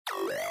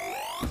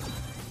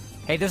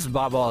Hey, this is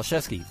Bob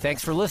Waliszewski.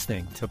 Thanks for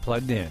listening to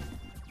Plugged In.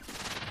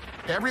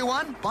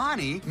 Everyone,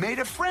 Bonnie made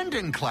a friend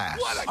in class.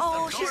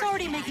 Oh, she's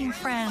already making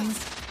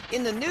friends.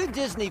 In the new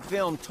Disney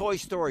film Toy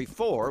Story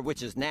 4,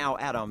 which is now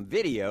out on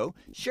video,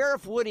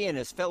 Sheriff Woody and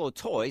his fellow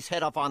toys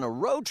head off on a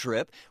road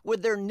trip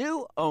with their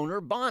new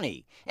owner,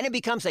 Bonnie. And it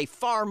becomes a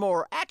far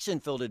more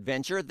action-filled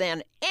adventure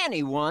than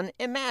anyone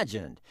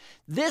imagined.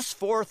 This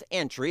fourth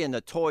entry in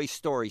the Toy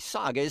Story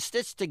saga is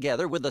stitched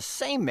together with the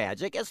same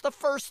magic as the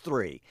first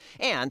three.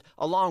 And,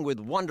 along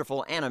with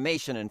wonderful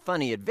animation and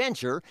funny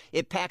adventure,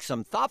 it packs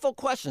some thoughtful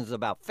questions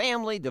about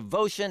family,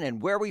 devotion, and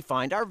where we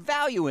find our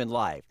value in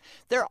life.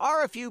 There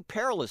are a few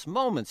perilous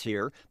moments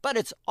here, but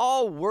it's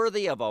all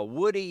worthy of a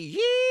Woody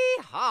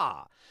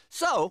yee-haw.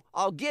 So,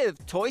 I'll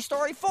give Toy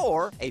Story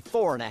 4 a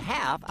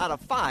 4.5 out of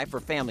 5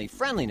 for family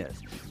friendliness.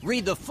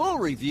 Read the full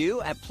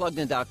review at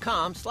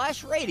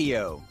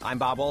pluggedin.com/radio. I'm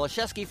Bob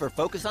Waliszewski for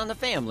Focus on the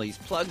Family's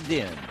Plugged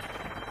In.